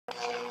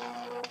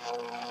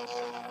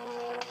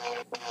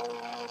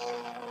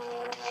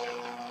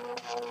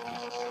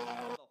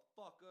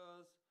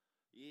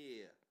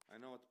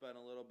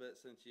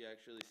since you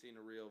actually seen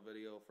a real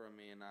video from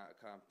me and not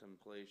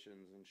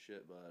contemplations and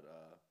shit. But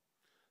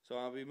so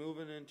I'll be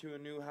moving into a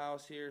new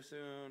house here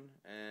soon,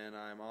 and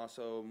I'm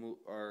also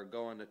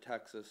going to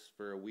Texas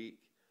for a week.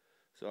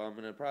 So I'm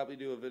gonna probably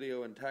do a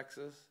video in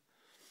Texas.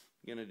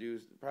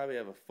 Probably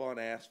have a fun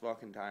ass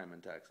fucking time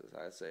in Texas.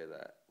 I say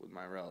that with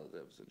my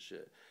relatives and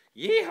shit.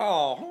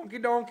 Yeehaw, honky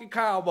donkey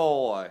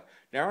cowboy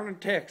down in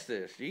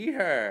Texas.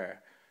 Yeehaw.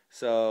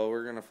 So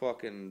we're gonna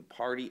fucking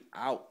party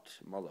out,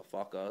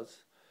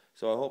 motherfuckers.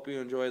 So I hope you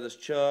enjoy this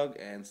chug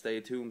and stay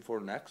tuned for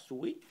next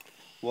week.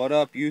 What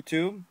up,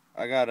 YouTube?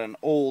 I got an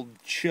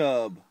old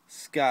chub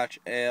Scotch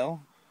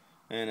ale,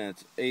 and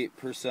it's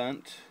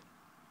 8%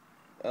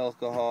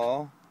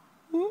 alcohol.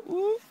 Woo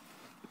woo.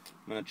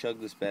 I'm gonna chug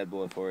this bad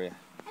boy for you.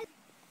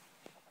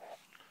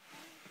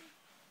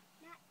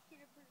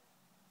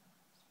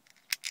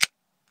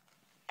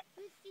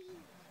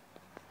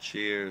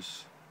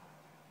 Cheers.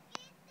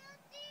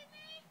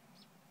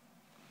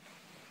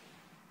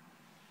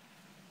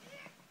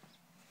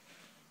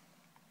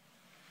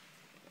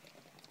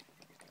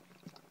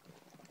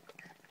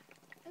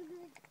 I'm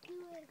gonna do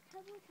it a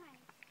couple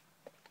times.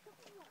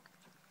 Couple more.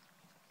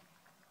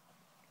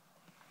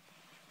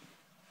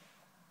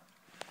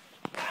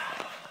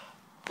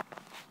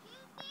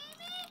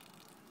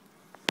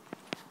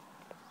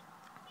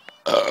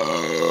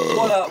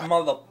 What up,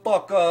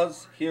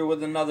 motherfuckers? Here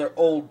with another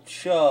old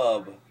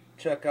chub.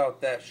 Check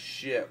out that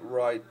shit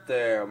right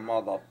there,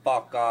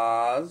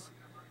 motherfuckers.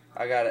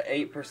 I got an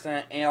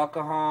 8%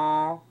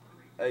 alcohol.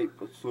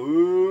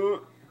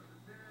 8%.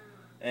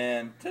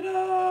 And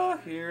ta-da!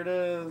 Here it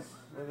is.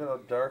 Look at how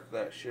dark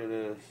that shit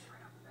is.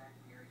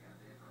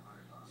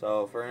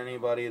 So for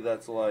anybody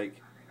that's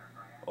like,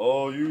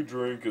 all you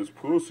drink is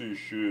pussy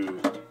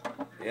shit.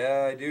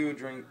 Yeah, I do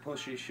drink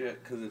pussy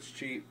shit because it's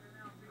cheap.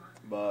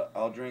 But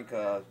I'll drink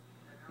a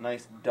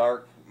nice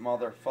dark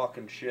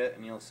motherfucking shit,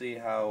 and you'll see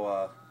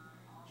how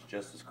it's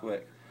just as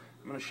quick.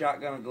 I'm gonna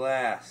shotgun a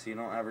glass. You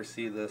don't ever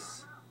see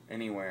this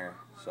anywhere,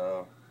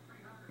 so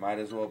might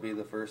as well be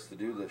the first to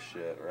do this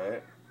shit,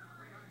 right?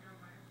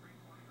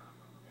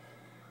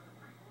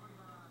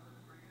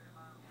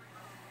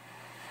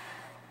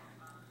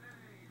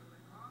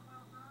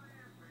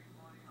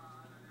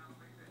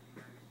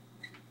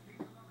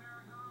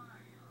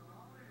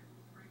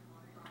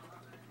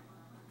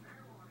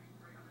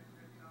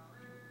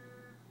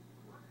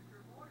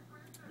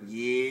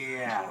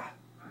 Yeah.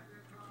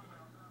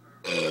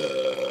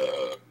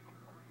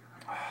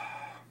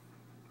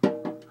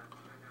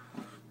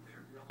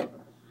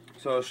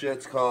 So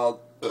shit's called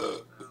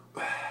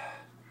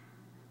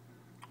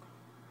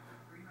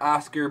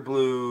Oscar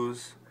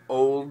Blues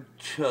Old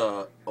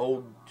Chub,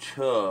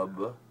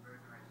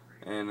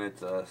 and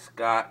it's a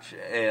Scotch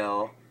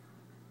ale.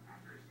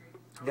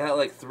 Got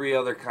like 3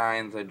 other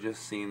kinds. I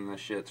just seen the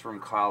shit's from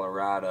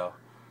Colorado.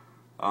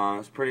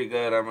 It's pretty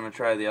good. I'm gonna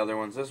try the other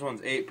ones. This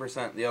one's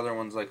 8%. The other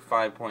one's like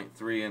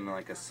 5.3 and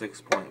like a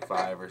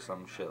 6.5 or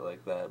some shit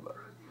like that. But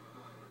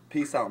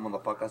peace out,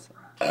 motherfuckers.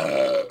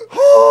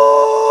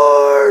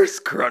 Horse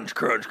crunch,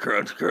 crunch,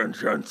 crunch, crunch,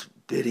 crunch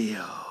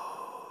video.